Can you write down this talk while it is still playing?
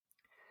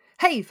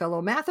Hey,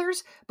 fellow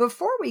mathers,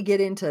 before we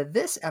get into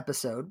this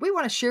episode, we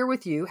want to share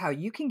with you how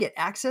you can get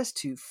access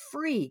to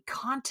free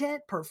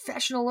content,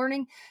 professional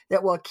learning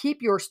that will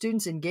keep your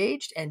students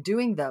engaged and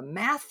doing the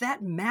math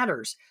that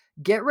matters.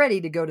 Get ready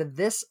to go to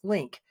this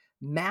link,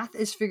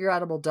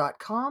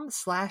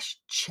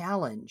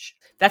 mathisfigureoutable.com/challenge.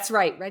 That's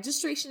right.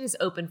 Registration is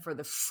open for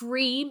the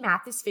free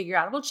Math is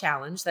Figureoutable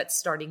Challenge that's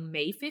starting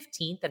May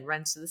 15th and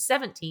runs to the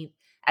 17th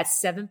at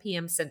 7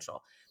 p.m.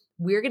 Central.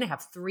 We're going to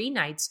have 3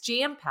 nights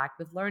jam-packed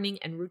with learning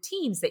and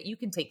routines that you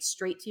can take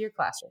straight to your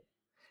classroom.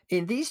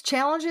 In these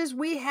challenges,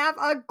 we have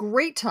a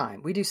great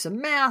time. We do some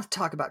math,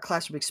 talk about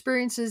classroom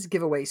experiences,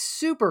 give away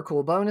super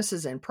cool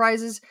bonuses and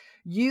prizes.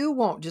 You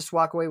won't just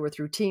walk away with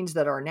routines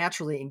that are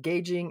naturally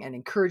engaging and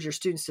encourage your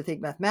students to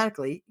think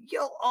mathematically.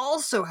 You'll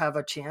also have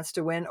a chance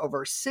to win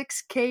over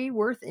 $6,000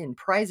 worth in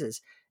prizes,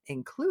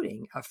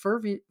 including a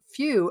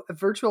few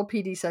virtual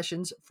PD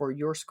sessions for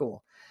your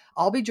school.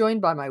 I'll be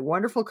joined by my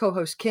wonderful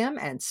co-host Kim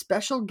and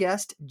special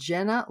guest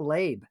Jenna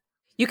Labe.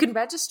 You can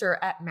register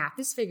at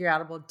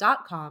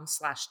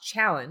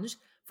mathisfigureoutable.com/challenge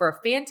for a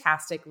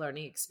fantastic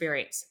learning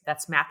experience.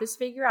 That's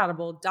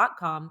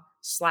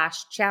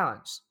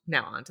mathisfigureoutable.com/challenge.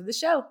 Now on to the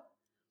show.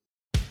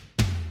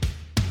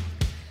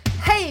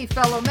 Hey,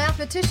 fellow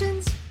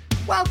mathematicians.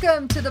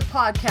 Welcome to the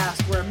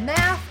podcast where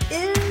math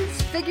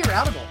is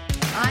figureoutable.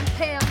 I'm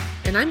Pam.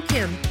 And I'm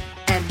Kim.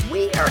 And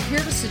we are here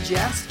to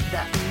suggest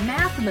that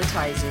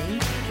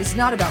mathematizing is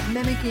not about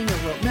mimicking or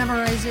rote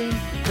memorizing,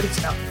 but it's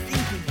about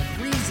thinking and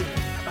reasoning,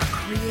 about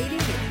creating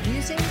and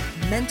using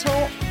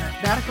mental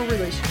mathematical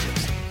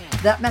relationships.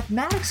 That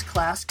mathematics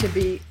class can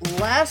be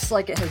less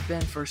like it has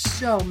been for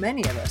so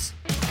many of us,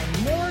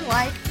 and more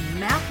like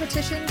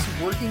mathematicians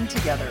working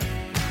together.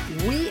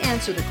 We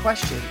answer the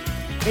question,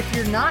 if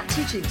you're not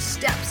teaching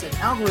steps and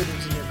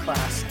algorithms in your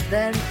class,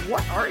 then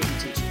what are you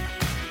teaching?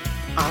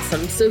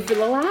 Awesome. So for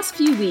the last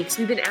few weeks,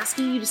 we've been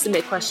asking you to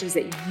submit questions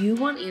that you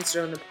want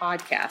answered on the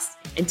podcast.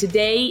 And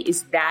today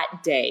is that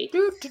day.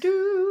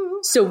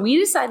 So we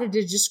decided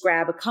to just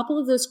grab a couple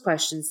of those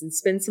questions and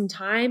spend some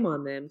time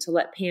on them to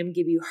let Pam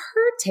give you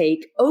her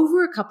take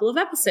over a couple of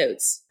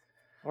episodes.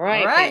 All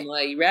right.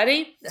 Pamela, you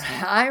ready?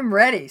 I'm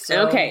ready.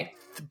 So okay.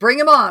 Bring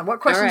them on. What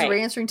questions are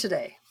we answering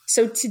today?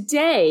 So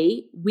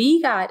today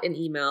we got an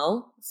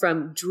email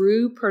from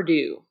Drew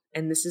Purdue,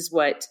 and this is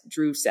what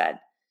Drew said.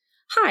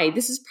 Hi,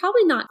 this is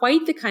probably not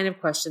quite the kind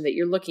of question that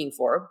you're looking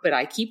for, but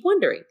I keep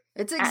wondering.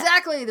 It's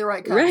exactly the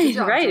right kind.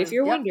 Right, if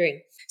you're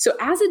wondering. So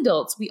as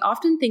adults, we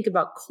often think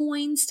about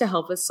coins to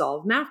help us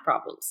solve math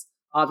problems.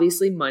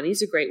 Obviously, money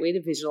is a great way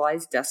to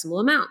visualize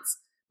decimal amounts.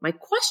 My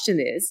question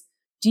is,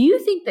 do you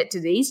think that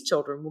today's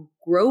children will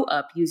grow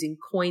up using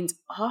coins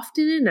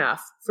often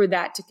enough for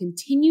that to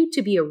continue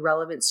to be a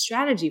relevant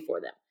strategy for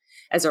them?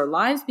 As our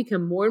lives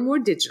become more and more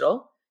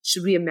digital,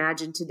 should we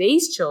imagine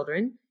today's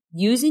children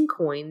using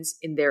coins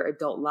in their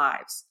adult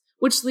lives?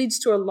 Which leads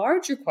to a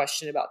larger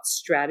question about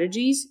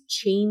strategies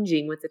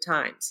changing with the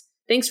times.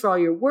 Thanks for all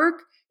your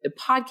work. The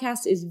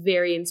podcast is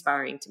very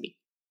inspiring to me.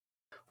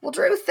 Well,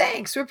 Drew,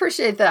 thanks. We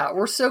appreciate that.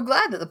 We're so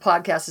glad that the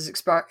podcast is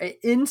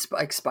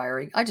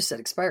inspiring. I just said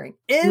expiring.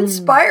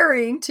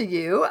 Inspiring to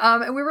you.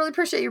 And we really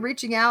appreciate you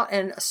reaching out,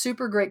 and a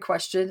super great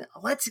question.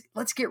 Let's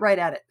get right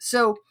at it.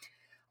 So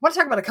I want to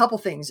talk about a couple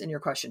things in your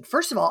question.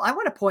 First of all, I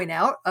want to point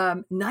out,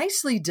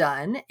 nicely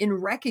done in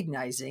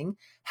recognizing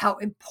how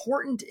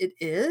important it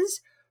is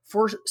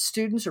for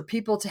students or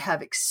people to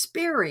have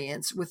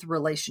experience with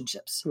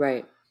relationships.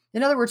 Right.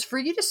 In other words, for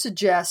you to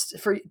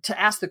to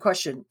ask the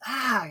question,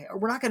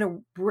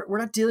 we're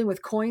not dealing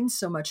with coins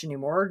so much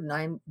anymore,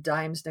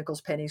 dimes,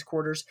 nickels, pennies,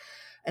 quarters.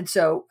 And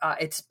so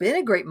it's been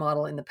a great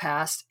model in the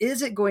past.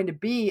 Is it going to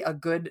be a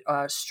good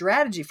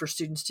strategy for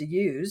students to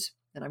use?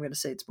 And I'm going to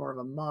say it's more of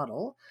a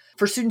model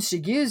for students to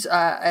use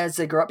as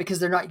they grow up,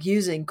 because they're not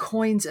using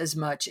coins as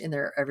much in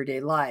their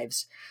everyday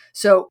lives.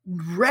 So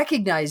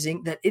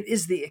recognizing that it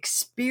is the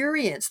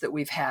experience that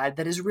we've had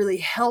that has really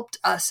helped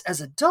us as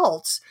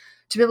adults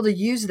to be able to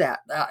use that.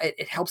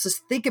 It helps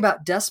us think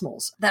about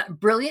decimals. That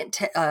brilliant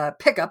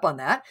pickup on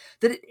that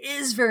it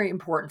is very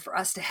important for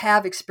us to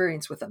have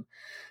experience with them.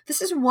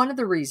 This is one of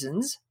the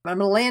reasons, I'm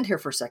going to land here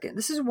for a second.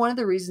 This is one of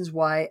the reasons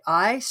why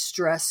I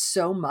stress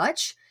so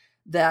much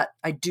that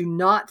I do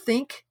not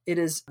think it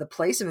is the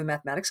place of a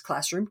mathematics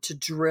classroom to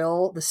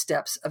drill the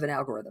steps of an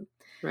algorithm.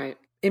 Right.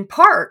 In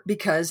part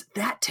because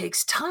that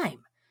takes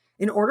time.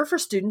 In order for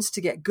students to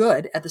get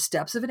good at the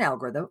steps of an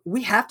algorithm,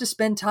 we have to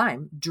spend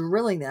time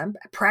drilling them,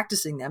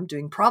 practicing them,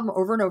 doing problem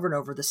over and over and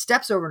over, the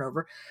steps over and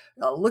over,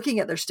 looking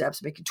at their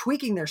steps,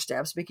 tweaking their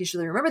steps, making sure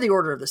they remember the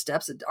order of the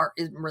steps.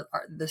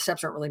 The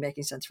steps aren't really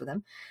making sense for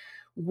them.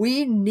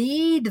 We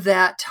need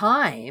that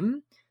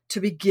time to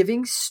be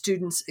giving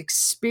students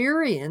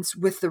experience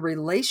with the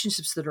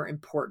relationships that are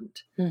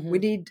important. Mm-hmm.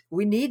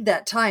 We need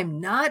that time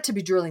not to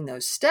be drilling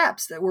those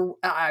steps that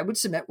I would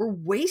submit we're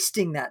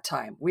wasting that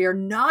time. We are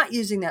not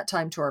using that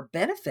time to our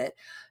benefit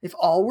if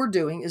all we're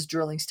doing is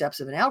drilling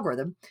steps of an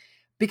algorithm,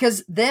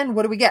 because then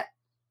what do we get?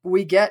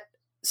 We get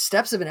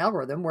steps of an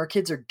algorithm where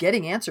kids are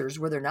getting answers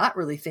where they're not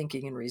really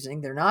thinking and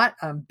reasoning. They're not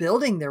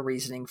building their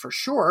reasoning for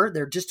sure.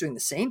 They're just doing the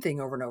same thing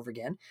over and over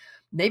again.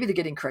 Maybe they're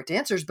getting correct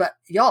answers, but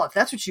y'all, if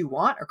that's what you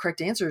want, are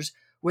correct answers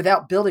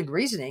without building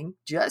reasoning,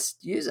 just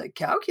use a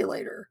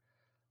calculator.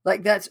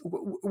 Like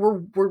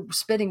we're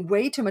spending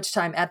way too much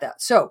time at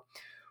that. So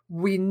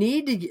we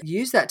need to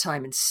use that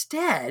time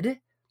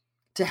instead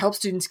to help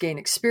students gain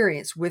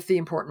experience with the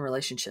important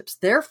relationships.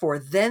 Therefore,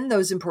 then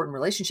those important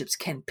relationships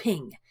can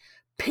ping.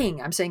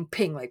 I'm saying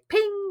ping,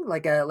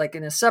 like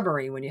in a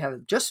submarine when you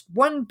have just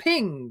one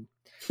ping.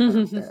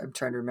 I'm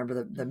trying to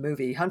remember the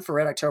movie Hunt for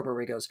Red October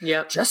where he goes,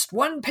 yep. Just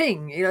one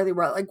ping. You know, they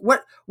were like,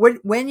 what,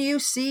 when you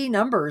see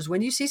numbers,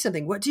 when you see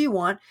something, what do you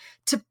want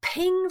to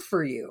ping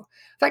for you?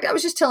 In fact, I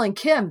was just telling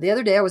Kim the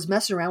other day, I was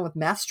messing around with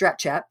Math Strat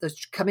Chat,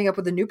 that's coming up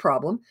with a new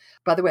problem.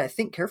 By the way, I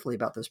think carefully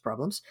about those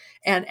problems.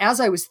 And as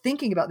I was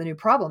thinking about the new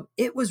problem,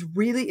 it was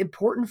really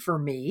important for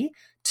me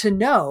to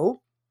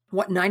know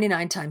what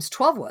 99 times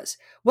 12 was.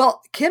 Well,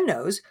 Kim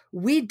knows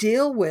we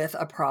deal with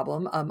a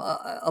problem,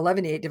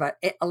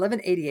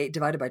 1188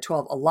 divided by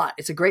 12 a lot.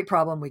 It's a great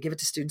problem. We give it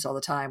to students all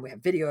the time. We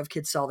have video of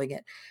kids solving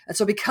it. And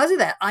so because of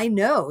that, I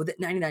know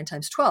that 99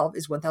 times 12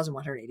 is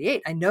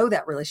 1,188. I know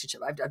that relationship.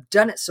 I've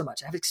done it so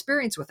much. I have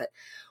experience with it.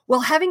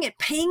 Well, having it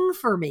ping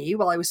for me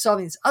while I was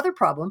solving this other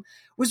problem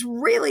was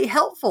really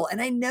helpful.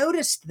 And I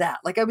noticed that,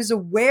 like I was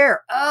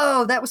aware,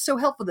 oh, that was so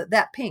helpful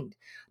that pinged.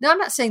 Now, I'm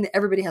not saying that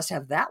everybody has to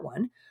have that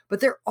one,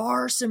 but there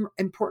are some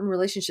important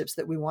relationships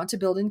that we want to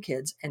build in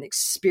kids, and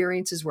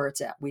experience is where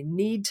it's at. We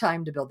need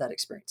time to build that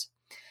experience.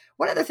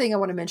 One other thing I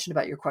want to mention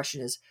about your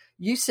question is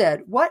you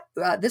said,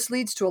 this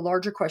leads to a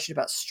larger question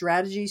about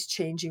strategies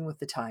changing with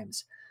the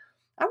times.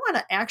 I want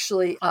to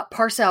actually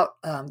parse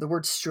out the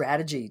word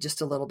strategy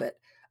just a little bit.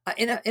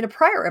 In a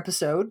prior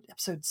episode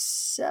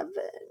 7,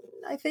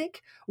 I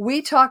think,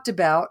 we talked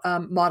about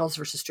models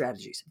versus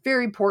strategies.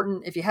 Very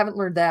important. If you haven't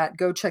learned that,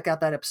 go check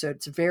out that episode.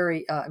 It's a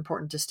very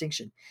important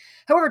distinction.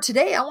 However,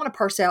 today I want to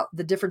parse out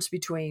the difference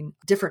between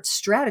different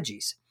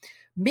strategies,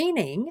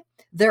 meaning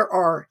there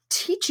are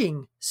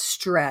teaching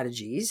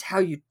strategies, how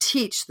you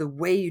teach, the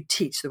way you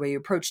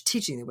approach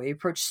teaching, the way you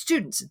approach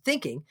students and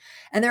thinking.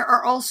 And there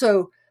are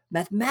also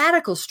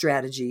mathematical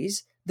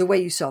strategies, the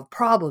way you solve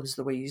problems,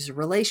 the way you use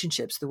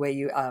relationships, the way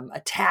you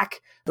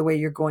attack, the way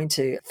you're going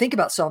to think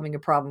about solving a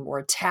problem or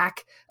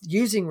attack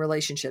using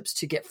relationships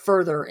to get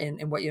further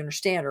in what you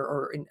understand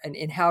or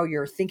in how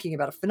you're thinking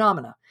about a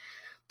phenomena.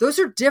 Those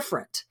are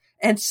different.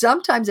 And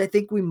sometimes I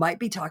think we might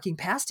be talking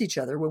past each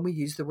other when we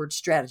use the word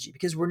strategy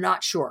because we're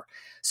not sure.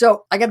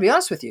 So I got to be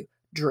honest with you,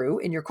 Drew,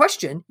 in your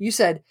question, you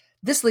said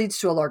this leads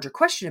to a larger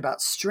question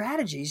about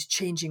strategies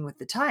changing with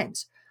the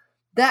times.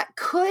 That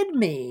could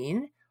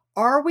mean,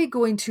 are we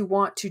going to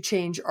want to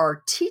change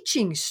our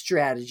teaching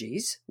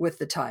strategies with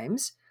the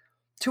times?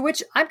 To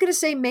which I'm going to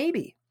say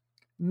maybe.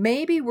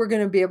 Maybe we're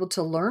going to be able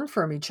to learn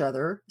from each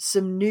other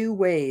some new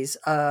ways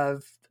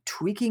of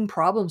tweaking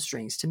problem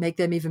strings to make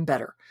them even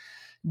better.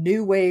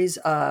 New ways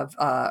of,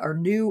 or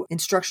new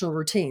instructional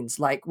routines,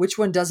 like Which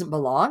One Doesn't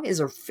Belong is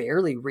a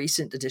fairly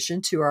recent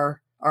addition to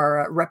our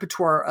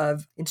repertoire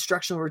of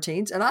instructional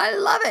routines. And I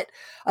love it.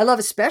 I love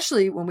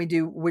especially when we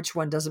do Which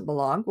One Doesn't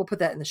Belong. We'll put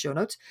that in the show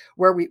notes,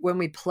 where when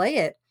we play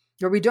it,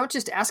 where we don't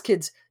just ask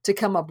kids to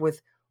come up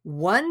with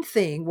one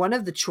thing, one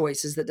of the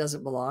choices that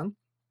doesn't belong,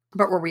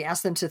 but where we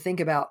ask them to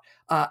think about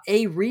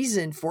a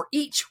reason for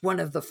each one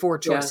of the 4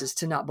 choices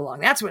to not belong.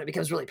 That's when it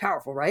becomes really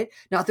powerful, right?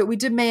 Not that we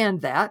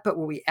demand that, but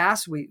when we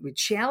ask, we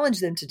challenge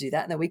them to do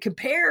that. And then we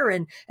compare,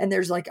 and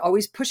there's like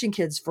always pushing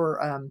kids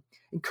for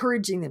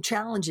encouraging them,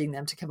 challenging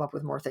them to come up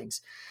with more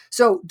things.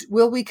 So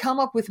will we come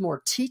up with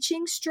more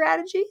teaching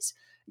strategies?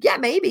 Yeah,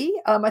 maybe.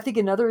 I think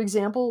another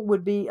example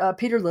would be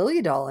Peter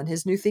Liljedahl in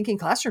his New Thinking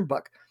Classroom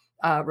book.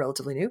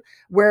 Relatively new,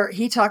 where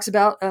he talks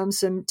about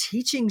some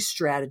teaching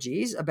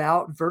strategies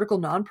about vertical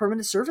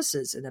non-permanent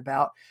services and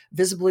about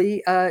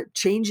visibly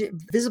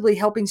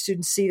helping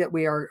students see that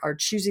we are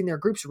choosing their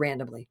groups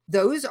randomly.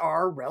 Those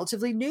are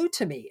relatively new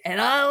to me,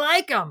 and I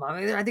like them. I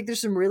mean, I think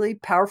there's some really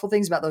powerful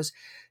things about those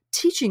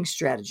teaching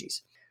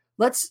strategies.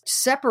 Let's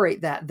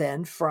separate that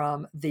then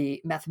from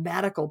the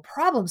mathematical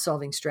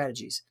problem-solving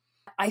strategies.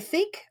 I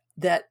think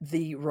that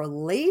the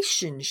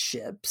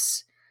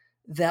relationships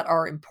that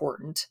are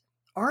important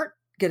aren't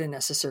going to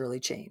necessarily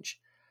change.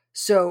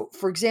 So,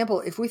 for example,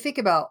 if we think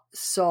about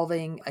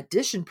solving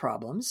addition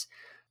problems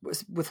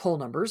with whole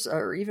numbers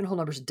or even whole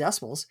numbers and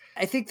decimals,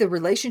 I think the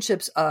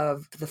relationships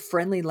of the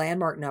friendly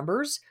landmark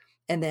numbers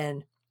and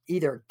then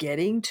either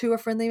getting to a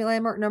friendly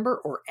landmark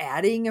number or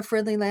adding a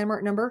friendly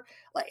landmark number,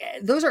 like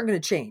those aren't going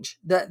to change.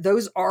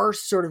 Those are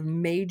sort of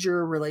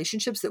major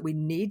relationships that we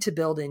need to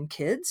build in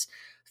kids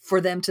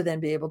for them to then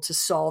be able to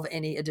solve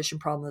any addition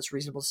problem that's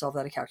reasonable to solve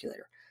without a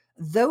calculator.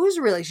 Those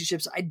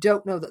relationships, I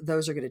don't know that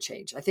those are going to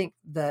change. I think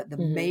the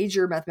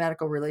major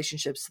mathematical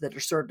relationships that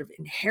are sort of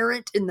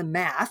inherent in the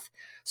math.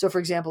 So for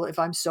example, if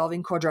I'm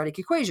solving quadratic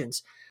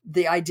equations,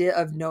 the idea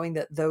of knowing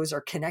that those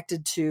are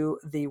connected to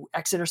the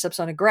x-intercepts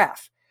on a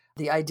graph,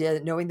 The idea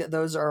that knowing that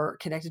those are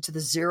connected to the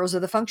zeros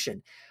of the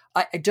function.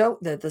 I don't,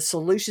 the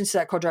solutions to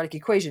that quadratic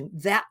equation,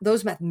 that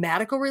those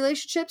mathematical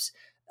relationships,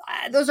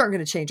 those aren't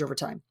going to change over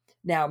time.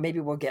 Now,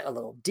 maybe we'll get a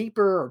little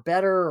deeper or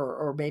better,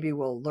 or maybe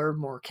we'll learn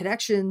more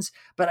connections.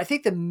 But I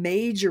think the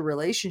major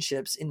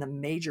relationships in the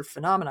major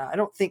phenomena, I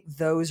don't think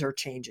those are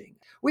changing.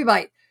 We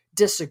might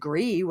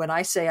disagree when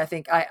I say I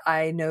think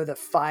I know the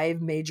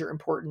 5 major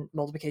important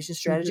multiplication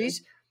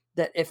strategies.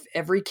 That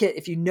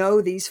if you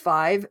know these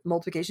 5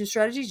 multiplication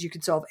strategies, you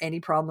can solve any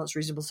problem that's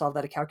reasonable to solve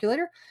that a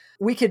calculator.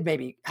 We could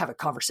maybe have a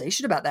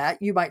conversation about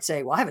that. You might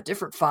say, well, I have a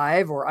different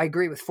 5, or I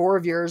agree with 4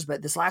 of yours,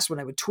 but this last one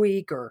I would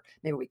tweak, or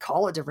maybe we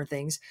call it different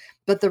things.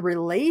 But the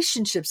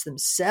relationships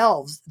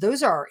themselves,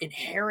 those are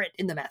inherent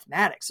in the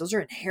mathematics. Those are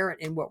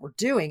inherent in what we're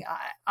doing.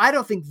 I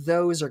don't think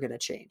those are going to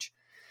change.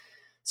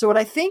 So what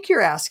I think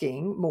you're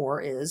asking more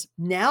is,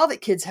 now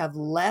that kids have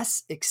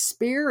less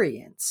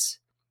experience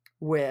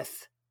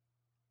with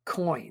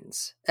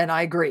coins, and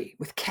I agree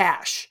with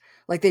cash,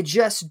 like they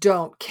just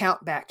don't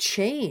count back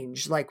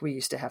change like we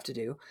used to have to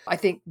do. I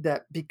think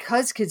that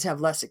because kids have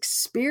less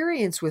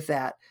experience with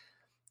that,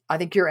 I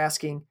think you're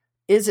asking,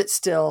 is it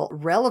still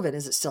relevant?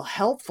 Is it still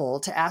helpful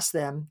to ask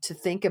them to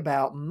think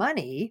about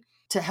money,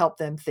 to help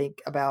them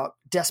think about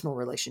decimal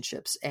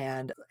relationships?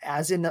 And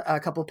as in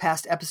a couple of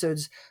past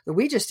episodes that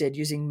we just did,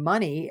 using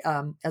money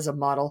as a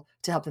model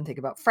to help them think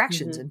about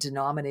fractions and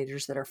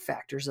denominators that are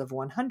factors of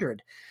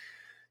 100.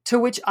 To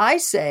which I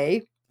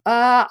say,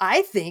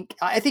 I think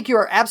you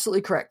are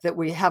absolutely correct that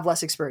we have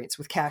less experience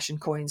with cash and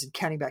coins and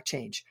counting back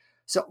change.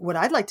 So what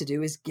I'd like to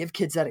do is give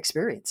kids that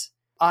experience.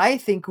 I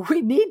think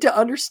we need to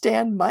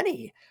understand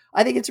money.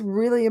 I think it's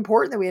really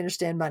important that we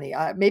understand money.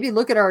 Maybe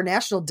look at our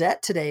national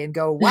debt today and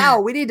go,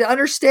 wow, we need to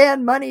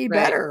understand money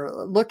better.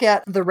 Right. Look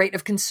at the rate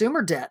of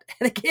consumer debt.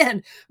 And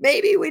again,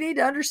 maybe we need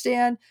to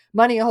understand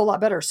money a whole lot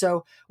better.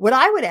 So what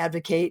I would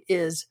advocate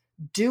is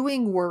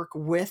doing work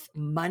with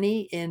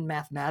money in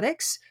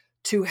mathematics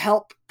to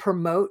help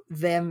promote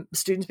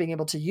students being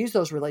able to use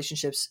those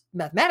relationships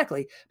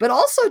mathematically, but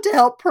also to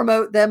help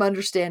promote them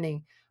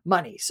understanding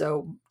money.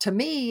 So to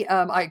me,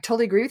 I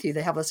totally agree with you.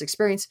 They have less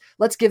experience.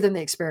 Let's give them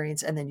the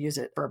experience and then use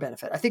it for a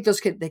benefit. I think those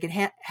can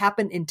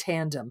happen in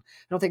tandem.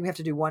 I don't think we have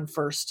to do one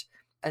first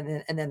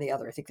and then the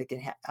other. I think they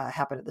can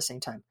happen at the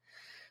same time.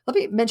 Let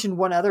me mention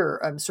one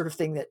other sort of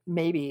thing that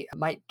maybe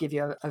might give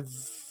you a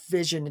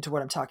vision into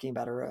what I'm talking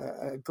about, or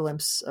a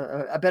glimpse,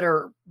 a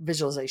better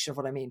visualization of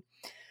what I mean.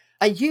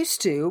 I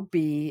used to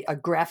be a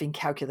graphing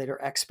calculator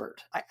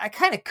expert. I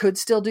kind of could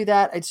still do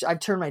that. I've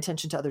turned my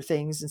attention to other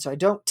things. And so I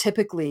don't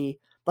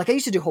typically, like I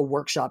used to do whole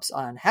workshops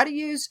on how to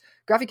use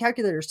graphing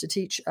calculators to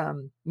teach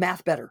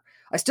math better.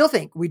 I still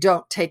think we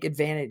don't take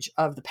advantage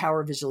of the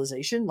power of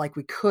visualization like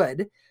we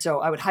could. So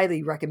I would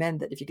highly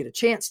recommend that if you get a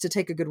chance to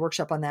take a good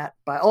workshop on that,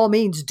 by all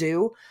means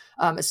do.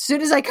 As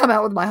soon as I come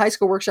out with my high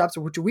school workshops,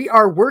 which we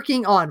are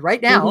working on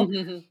right now,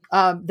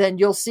 then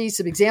you'll see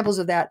some examples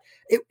of that.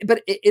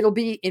 But it'll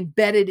be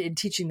embedded in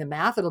teaching the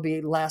math. It'll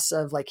be less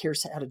of like,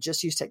 here's how to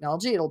just use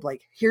technology. It'll be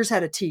like, here's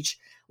how to teach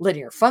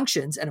linear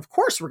functions. And of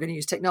course, we're going to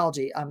use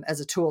technology as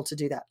a tool to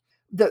do that.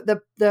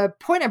 The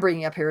point I'm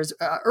bringing up here is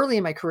early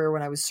in my career,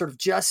 when I was sort of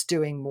just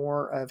doing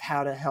more of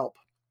how to help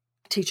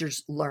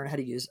teachers learn how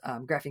to use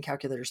graphing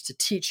calculators to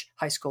teach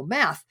high school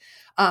math.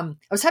 I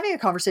was having a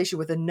conversation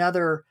with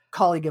another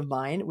colleague of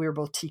mine. We were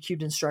both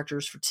T-Cubed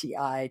instructors for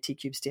TI.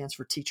 T-Cubed stands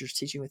for Teachers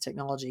Teaching with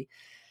Technology.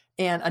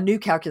 And a new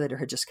calculator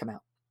had just come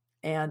out.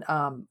 And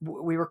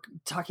we were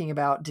talking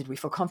about, did we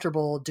feel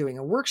comfortable doing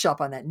a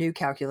workshop on that new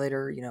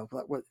calculator? You know,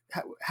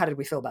 how did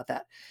we feel about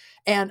that?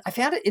 And I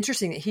found it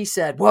interesting that he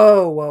said,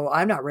 whoa,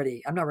 I'm not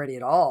ready. I'm not ready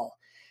at all.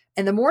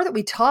 And the more that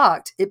we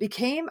talked, it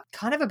became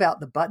kind of about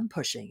the button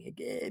pushing.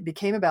 It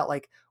became about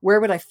like,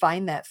 where would I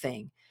find that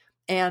thing?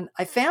 And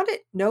I found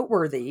it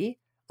noteworthy.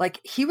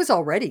 Like he was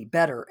already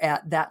better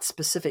at that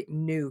specific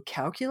new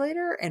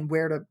calculator and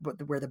where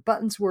the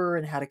buttons were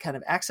and how to kind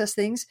of access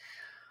things.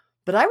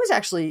 But I was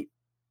actually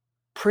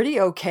pretty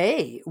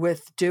okay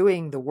with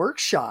doing the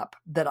workshop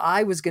that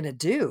I was going to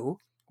do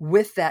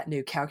with that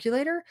new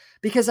calculator,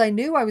 because I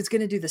knew I was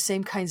going to do the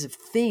same kinds of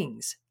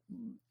things,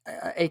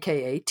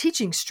 AKA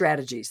teaching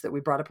strategies that we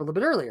brought up a little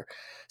bit earlier.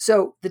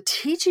 So the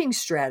teaching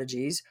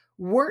strategies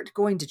weren't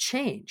going to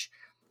change.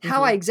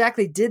 How I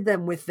exactly did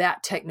them with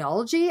that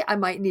technology, I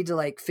might need to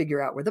like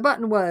figure out where the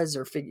button was,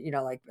 or figure,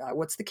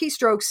 what's the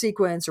keystroke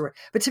sequence,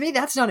 but to me,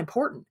 that's not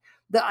important.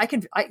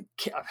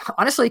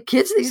 Honestly,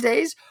 kids these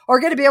days are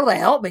going to be able to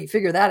help me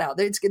figure that out.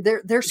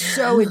 They're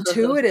so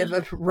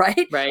intuitive,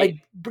 right? Like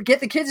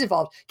get the kids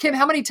involved. Kim,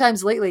 how many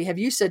times lately have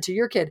you said to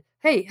your kid,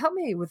 "Hey, help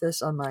me with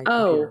this on my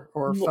computer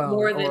or phone"?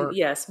 More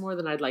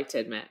than I'd like to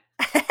admit.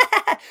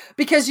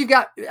 Because you've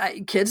got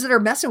kids that are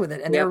messing with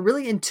it and they're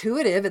really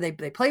intuitive and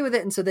they play with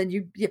it. And so then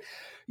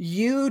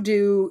you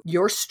do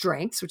your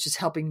strengths, which is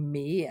helping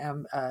me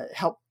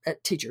help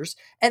at teachers,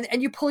 and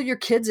you pull your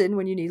kids in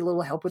when you need a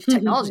little help with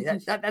technology.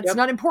 That's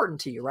not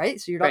important to you,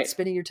 right? So you're not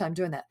spending your time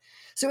doing that.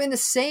 So in the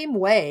same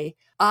way,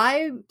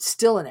 I'm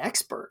still an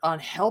expert on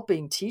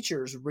helping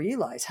teachers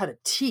realize how to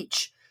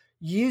teach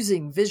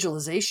using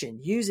visualization,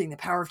 using the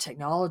power of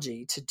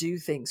technology to do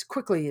things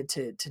quickly and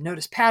to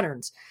notice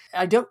patterns.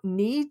 I don't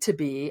need to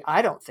be,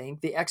 I don't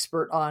think, the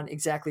expert on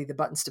exactly the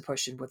buttons to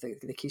push and what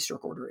the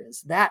keystroke order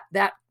is. That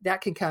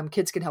can come.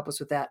 Kids can help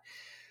us with that.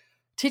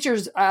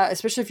 Teachers,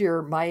 especially if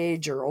you're my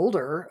age or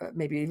older,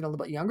 maybe even a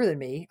little bit younger than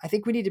me, I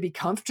think we need to be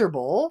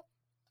comfortable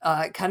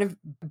kind of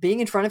being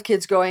in front of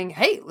kids going,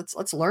 hey,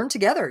 let's learn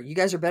together. You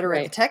guys are better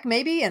at the tech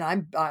maybe, and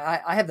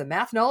I have the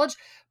math knowledge,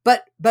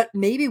 but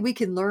maybe we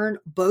can learn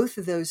both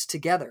of those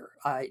together.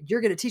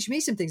 You're going to teach me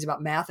some things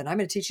about math, and I'm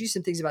going to teach you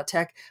some things about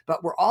tech,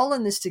 but we're all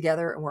in this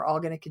together, and we're all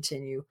going to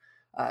continue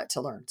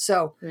to learn.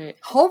 So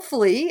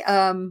hopefully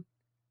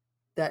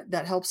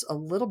that helps a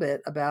little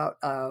bit about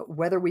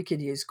whether we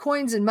can use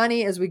coins and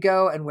money as we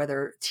go, and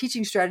whether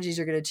teaching strategies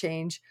are going to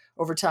change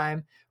over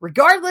time.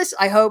 Regardless,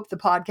 I hope the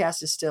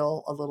podcast is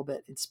still a little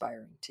bit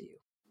inspiring to you.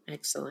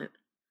 Excellent.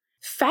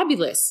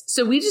 Fabulous.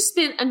 So we just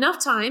spent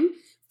enough time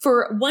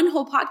for one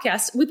whole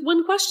podcast with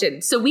one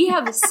question. So we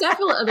have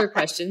several other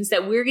questions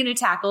that we're going to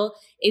tackle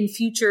in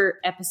future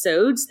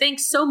episodes.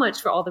 Thanks so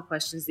much for all the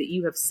questions that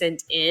you have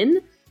sent in.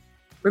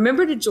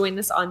 Remember to join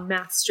us on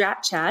Math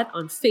Strat Chat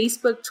on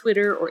Facebook,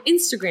 Twitter, or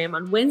Instagram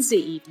on Wednesday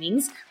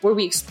evenings, where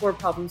we explore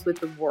problems with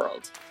the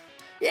world.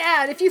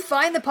 Yeah, and if you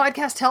find the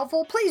podcast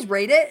helpful, please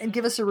rate it and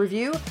give us a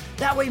review.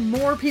 That way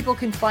more people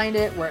can find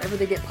it wherever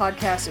they get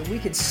podcasts, and we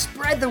can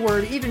spread the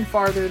word even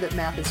farther that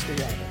math is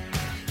forgettable.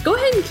 Go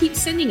ahead and keep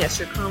sending us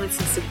your comments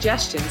and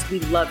suggestions. We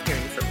love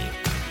hearing from you.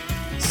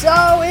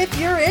 So if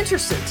you're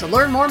interested to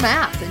learn more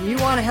math and you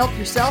want to help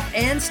yourself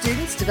and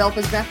students develop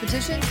as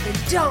mathematicians, then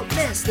don't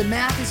miss the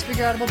Math is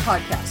Figureoutable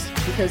podcast,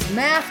 because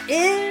math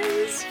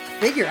is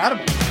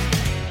figureoutable.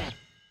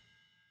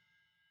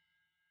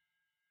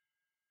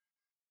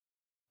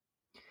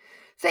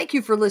 Thank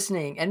you for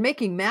listening and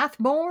making math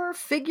more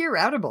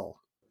figureoutable.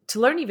 To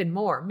learn even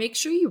more, make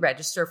sure you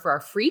register for our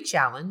free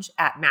challenge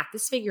at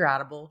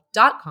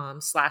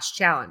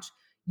mathisfigureoutable.com/challenge.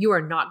 You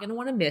are not going to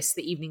want to miss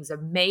the evenings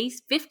of May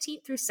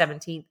 15th through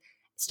 17th,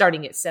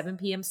 starting at 7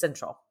 p.m.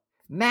 Central.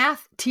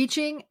 Math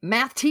teaching,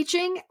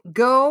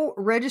 go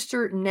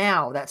register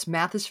now. That's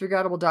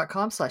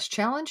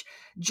mathisfigureoutable.com/challenge.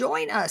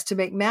 Join us to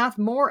make math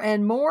more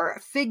and more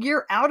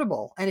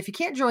figureoutable. And if you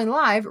can't join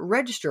live,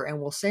 register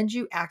and we'll send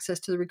you access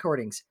to the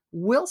recordings.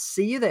 We'll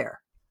see you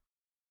there.